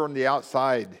 they were on the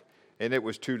outside and it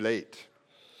was too late.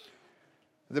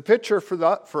 The picture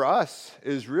for us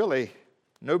is really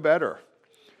no better.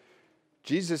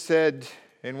 Jesus said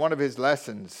in one of his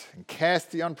lessons,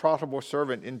 cast the unprofitable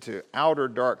servant into outer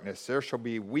darkness. There shall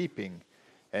be weeping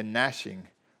and gnashing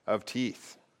of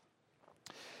teeth.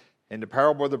 In the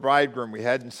parable of the bridegroom we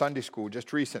had in Sunday school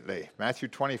just recently, Matthew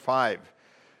 25,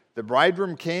 the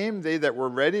bridegroom came, they that were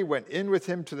ready went in with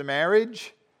him to the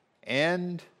marriage,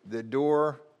 and the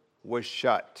door was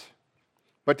shut.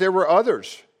 But there were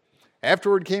others.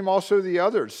 Afterward came also the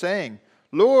others, saying,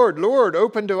 Lord, Lord,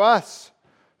 open to us.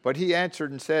 But he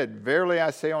answered and said, Verily I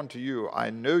say unto you,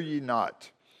 I know ye not.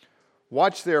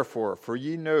 Watch therefore, for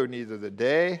ye know neither the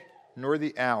day nor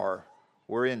the hour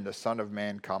wherein the Son of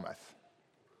Man cometh.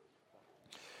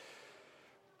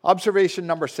 Observation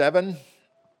number 7.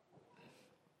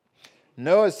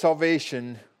 Noah's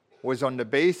salvation was on the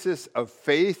basis of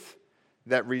faith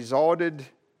that resulted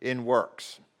in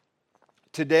works.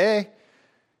 Today,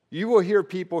 you will hear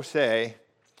people say,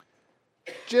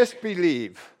 just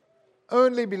believe,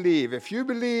 only believe. If you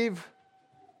believe,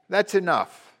 that's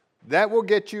enough. That will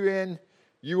get you in,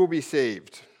 you will be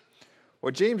saved.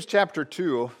 Well, James chapter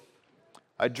 2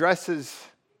 addresses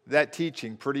that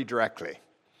teaching pretty directly.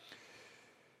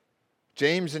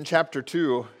 James in chapter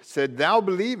 2 said, Thou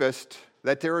believest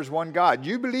that there is one God.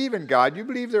 You believe in God. You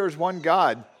believe there is one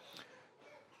God.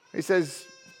 He says,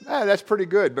 that's pretty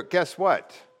good, but guess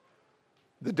what?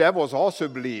 The devils also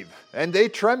believe, and they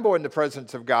tremble in the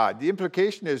presence of God. The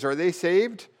implication is, are they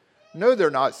saved? No,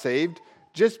 they're not saved.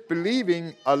 Just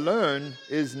believing alone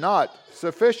is not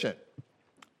sufficient.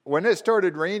 When it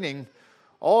started raining,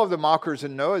 all of the mockers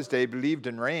in Noah's day believed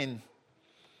in rain.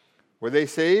 Were they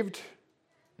saved?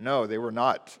 No, they were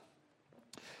not.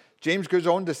 James goes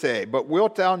on to say, But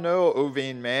wilt thou know, O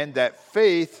vain man, that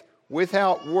faith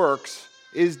without works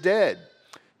is dead?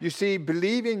 You see,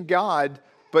 believing God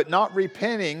but not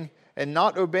repenting and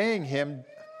not obeying him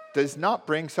does not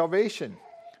bring salvation.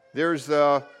 There's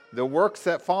the works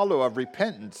that follow of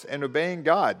repentance and obeying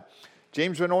God.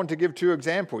 James went on to give 2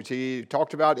 examples. He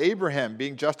talked about Abraham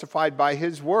being justified by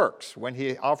his works when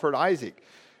he offered Isaac.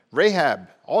 Rahab,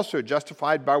 also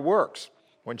justified by works.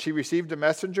 When she received a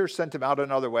messenger, sent him out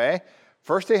another way.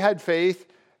 First they had faith,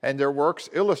 and their works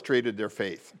illustrated their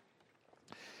faith.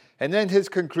 And then his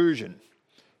conclusion.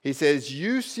 He says,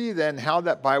 you see then how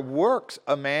that by works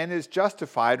a man is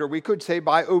justified, or we could say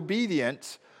by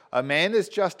obedience, a man is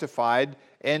justified,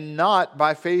 and not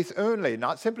by faith only.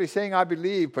 Not simply saying I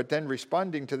believe, but then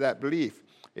responding to that belief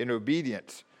in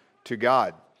obedience to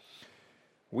God.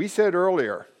 We said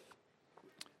earlier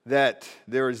that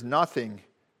there is nothing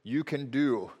you can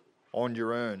do on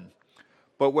your own.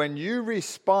 But when you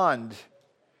respond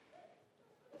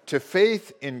to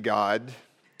faith in God,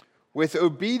 with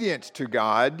obedience to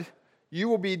God, you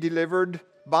will be delivered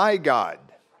by God.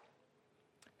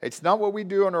 It's not what we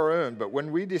do on our own, but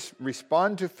when we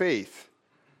respond to faith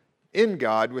in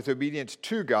God with obedience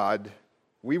to God,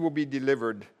 we will be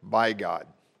delivered by God.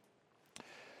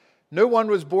 No one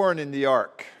was born in the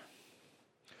ark.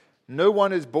 No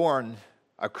one is born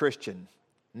a Christian.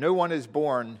 No one is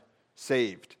born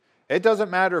saved. It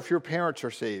doesn't matter if your parents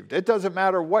are saved. It doesn't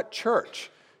matter what church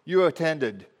you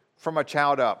attended from a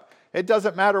child up. It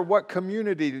doesn't matter what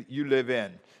community you live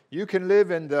in. You can live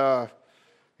in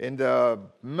the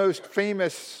most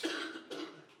famous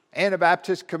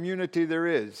Anabaptist community there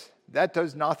is. That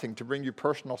does nothing to bring you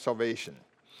personal salvation.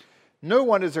 No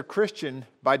one is a Christian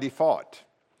by default.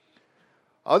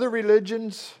 Other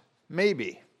religions,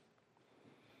 maybe.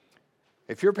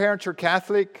 If your parents are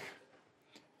Catholic,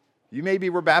 you maybe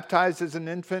were baptized as an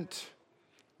infant.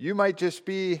 You might just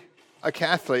be a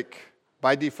Catholic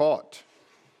by default.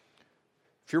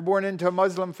 If you're born into a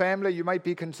Muslim family, you might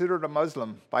be considered a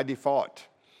Muslim by default.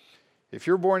 If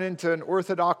you're born into an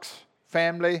Orthodox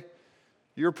family,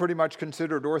 you're pretty much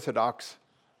considered Orthodox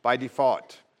by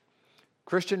default.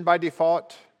 Christian by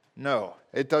default? No,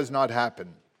 it does not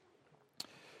happen.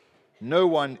 No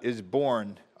one is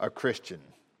born a Christian.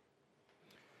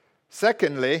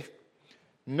 Secondly,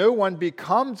 no one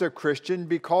becomes a Christian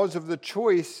because of the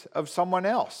choice of someone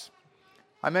else.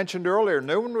 I mentioned earlier,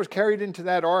 no one was carried into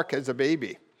that ark as a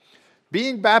baby.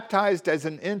 Being baptized as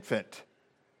an infant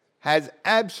has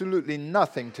absolutely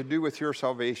nothing to do with your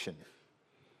salvation.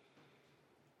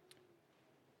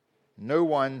 No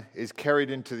one is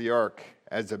carried into the ark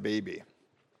as a baby.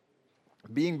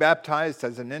 Being baptized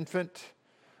as an infant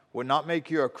would not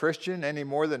make you a Christian any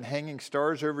more than hanging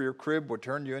stars over your crib would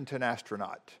turn you into an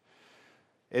astronaut.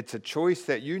 It's a choice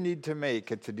that you need to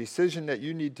make. It's a decision that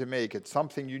you need to make. It's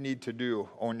something you need to do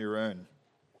on your own.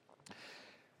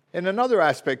 And another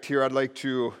aspect here I'd like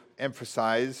to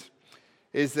emphasize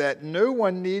is that no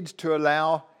one needs to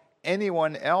allow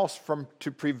anyone else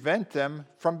to prevent them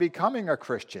from becoming a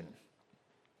Christian.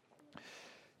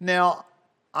 Now,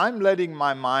 I'm letting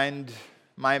my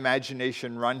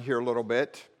imagination run here a little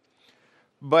bit,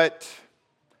 but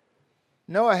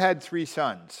Noah had 3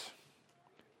 sons.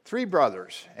 3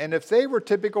 brothers. And if they were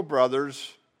typical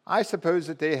brothers, I suppose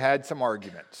that they had some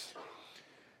arguments.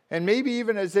 And maybe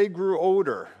even as they grew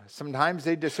older, sometimes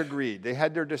they disagreed. They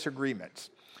had their disagreements.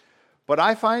 But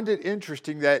I find it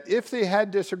interesting that if they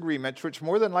had disagreements, which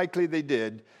more than likely they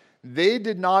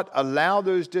did not allow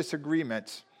those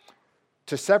disagreements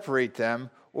to separate them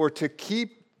or to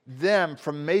keep them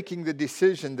from making the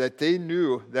decision that they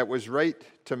knew that was right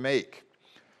to make.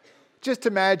 Just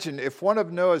imagine if one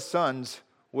of Noah's sons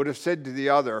would have said to the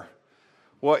other,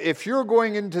 well, if you're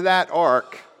going into that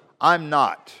ark, I'm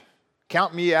not.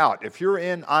 Count me out. If you're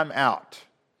in, I'm out.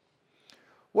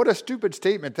 What a stupid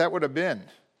statement that would have been.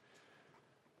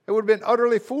 It would have been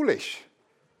utterly foolish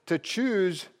to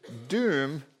choose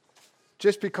doom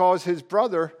just because his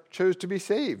brother chose to be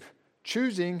saved,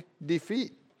 choosing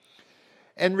defeat.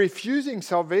 And refusing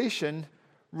salvation,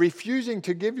 refusing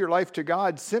to give your life to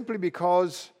God simply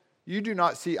because you do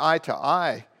not see eye to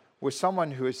eye with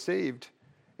someone who is saved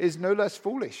is no less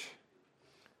foolish.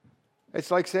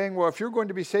 It's like saying, well, if you're going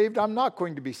to be saved, I'm not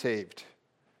going to be saved.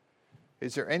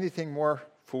 Is there anything more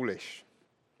foolish?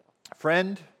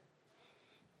 Friend,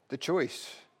 the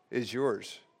choice is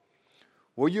yours.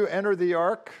 Will you enter the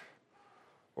ark,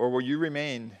 or will you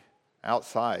remain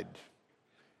outside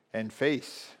and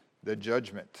face the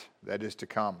judgment that is to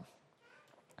come?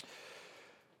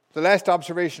 The last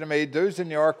observation I made, those in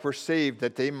the ark were saved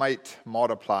that they might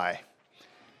multiply.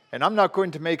 And I'm not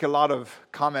going to make a lot of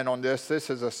comment on this. This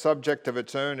is a subject of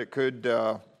its own. It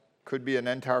could be an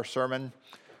entire sermon.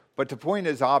 But the point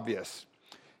is obvious.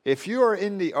 If you are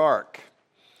in the ark,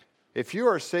 if you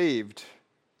are saved,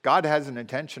 God has an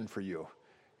intention for you.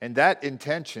 And that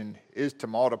intention is to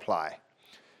multiply.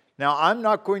 Now, I'm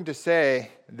not going to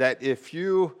say that if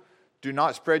you do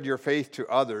not spread your faith to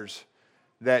others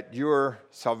that your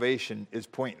salvation is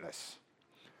pointless.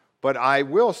 But I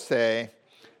will say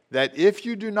that if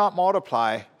you do not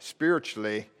multiply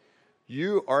spiritually,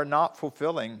 you are not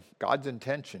fulfilling God's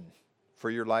intention for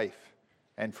your life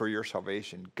and for your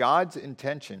salvation. God's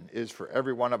intention is for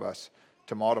every one of us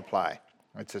to multiply.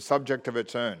 It's a subject of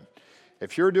its own.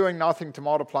 If you're doing nothing to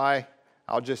multiply,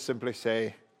 I'll just simply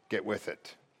say, get with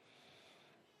it.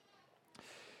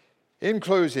 In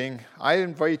closing, I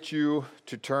invite you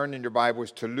to turn in your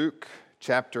Bibles to Luke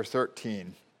chapter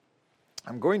 13.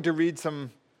 I'm going to read some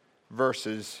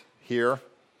verses here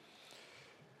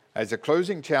as a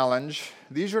closing challenge.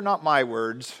 These are not my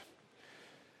words.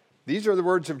 These are the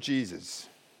words of Jesus.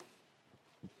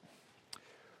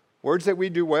 Words that we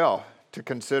do well to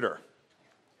consider.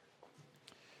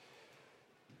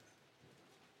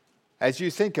 As you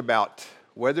think about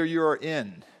whether you are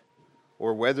in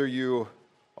or whether you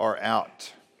are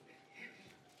out.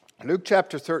 Luke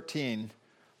chapter 13,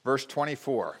 verse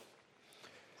 24.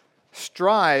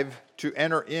 Strive to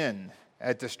enter in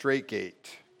at the strait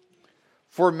gate.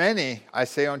 For many, I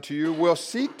say unto you, will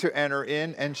seek to enter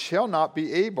in and shall not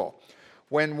be able.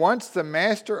 When once the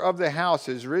master of the house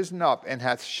is risen up and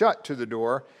hath shut to the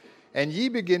door, and ye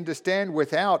begin to stand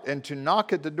without and to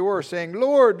knock at the door, saying,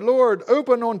 Lord, Lord,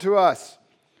 open unto us.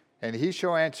 And he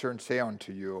shall answer and say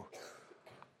unto you,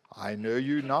 I know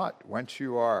you not whence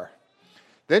you are.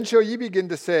 Then shall ye begin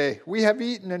to say, We have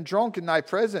eaten and drunk in thy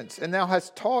presence, and thou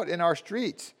hast taught in our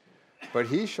streets. But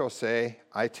he shall say,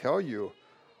 I tell you,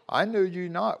 I know you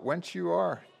not whence you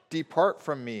are. Depart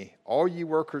from me, all ye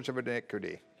workers of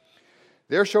iniquity.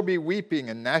 There shall be weeping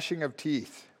and gnashing of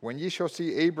teeth, when ye shall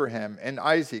see Abraham and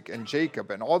Isaac and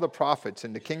Jacob and all the prophets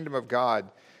in the kingdom of God,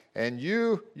 and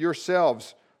you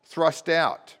yourselves thrust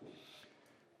out.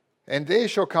 And they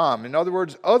shall come. In other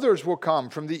words, others will come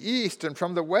from the east and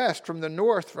from the west, from the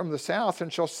north, from the south,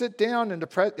 and shall sit down in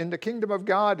the kingdom of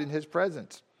God in his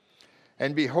presence.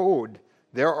 And behold,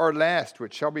 there are last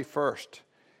which shall be first,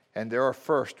 and there are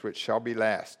first which shall be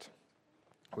last.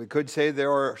 We could say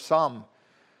there are some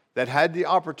that had the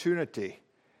opportunity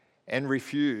and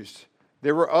refused.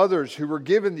 There were others who were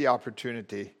given the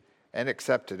opportunity and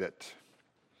accepted it.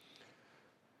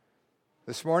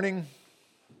 This morning,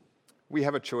 we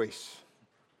have a choice.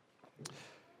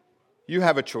 You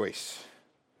have a choice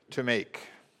to make.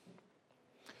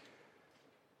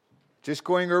 Just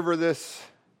going over this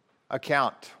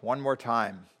account one more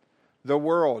time. The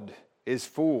world is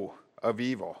full of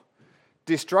evil.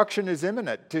 Destruction is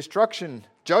imminent.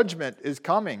 Judgment is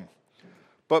coming.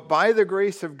 But by the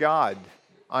grace of God,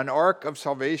 an ark of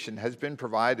salvation has been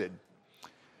provided.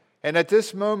 And at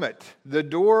this moment, the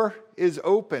door is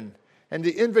open and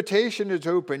the invitation is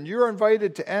open. You're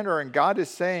invited to enter, and God is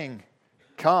saying,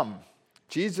 come.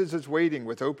 Jesus is waiting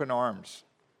with open arms.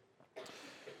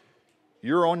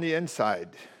 You're on the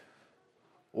inside,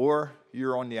 or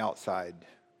you're on the outside.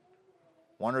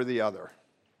 One or the other.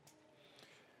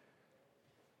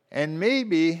 And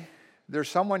maybe there's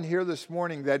someone here this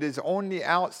morning that is on the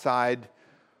outside,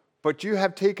 but you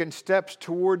have taken steps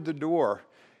toward the door.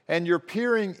 And you're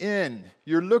peering in,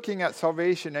 you're looking at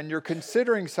salvation, and you're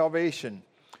considering salvation.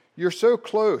 You're so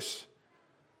close,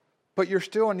 but you're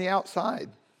still on the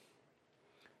outside.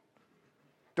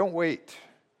 Don't wait.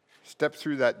 Step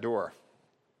through that door.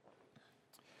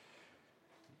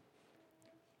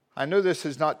 I know this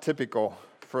is not typical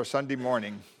for a Sunday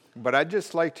morning, but I'd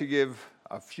just like to give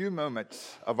a few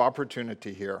moments of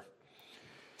opportunity here.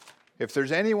 If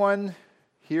there's anyone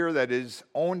here that is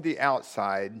on the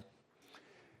outside,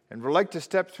 and would like to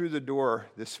step through the door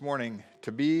this morning to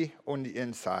be on the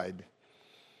inside,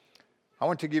 I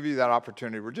want to give you that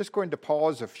opportunity. We're just going to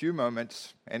pause a few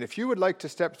moments, and if you would like to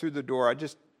step through the door, I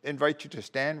just invite you to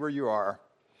stand where you are,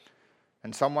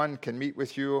 and someone can meet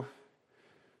with you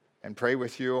and pray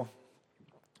with you.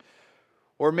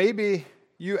 Or maybe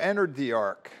you entered the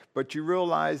ark, but you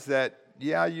realize that,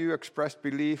 you expressed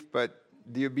belief, but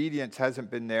the obedience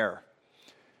hasn't been there.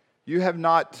 You have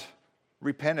not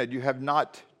repented. You have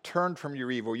not turned from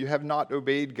your evil. You have not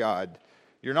obeyed God.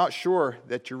 You're not sure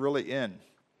that you're really in.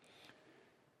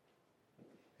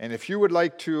 And if you would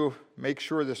like to make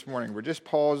sure this morning, we'll just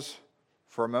pause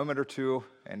for a moment or two,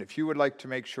 and if you would like to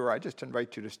make sure, I just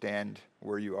invite you to stand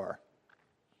where you are.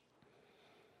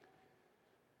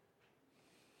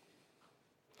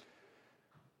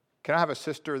 Can I have a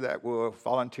sister that will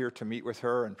volunteer to meet with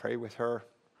her and pray with her?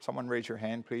 Someone raise your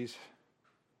hand, please.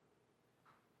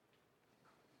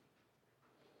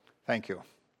 Thank you.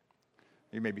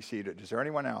 You may be seated. Is there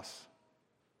anyone else?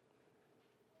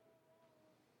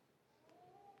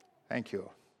 Thank you.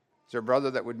 Is there a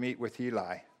brother that would meet with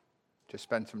Eli? to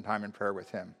spend some time in prayer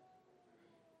with him?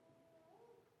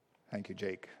 Thank you,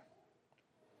 Jake.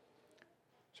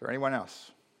 Is there anyone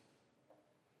else?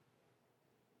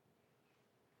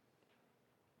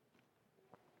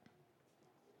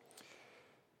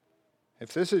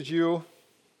 If this is you,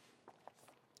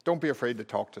 don't be afraid to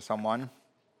talk to someone.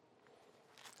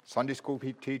 Sunday school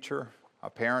teacher, a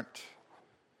parent,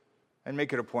 and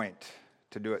make it a point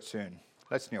to do it soon.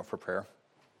 Let's kneel for prayer.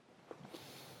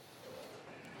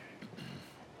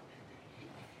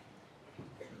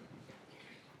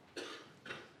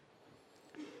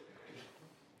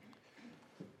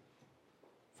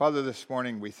 Father, this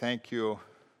morning we thank you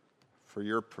for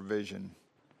your provision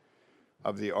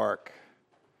of the ark.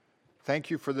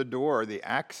 Thank you for the door, the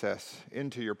access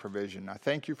into your provision. I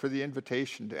thank you for the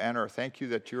invitation to enter. Thank you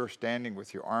that you are standing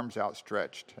with your arms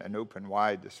outstretched and open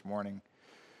wide this morning.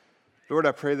 Lord,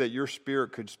 I pray that your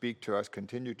Spirit could speak to us,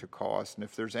 continue to call us. And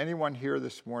if there's anyone here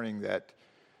this morning that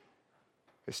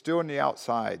is still on the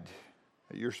outside,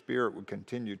 that your Spirit would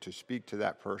continue to speak to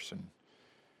that person.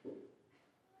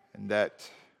 And that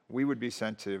we would be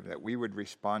sensitive, that we would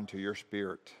respond to your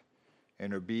Spirit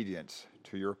in obedience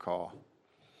to your call.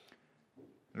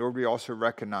 Lord, we also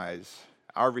recognize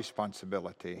our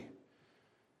responsibility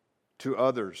to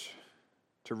others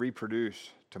to reproduce,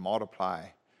 to multiply,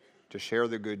 to share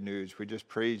the good news. We just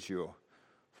praise you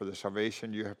for the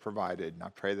salvation you have provided, and I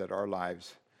pray that our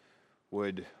lives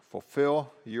would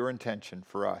fulfill your intention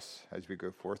for us as we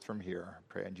go forth from here. I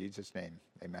pray in Jesus' name,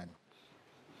 amen.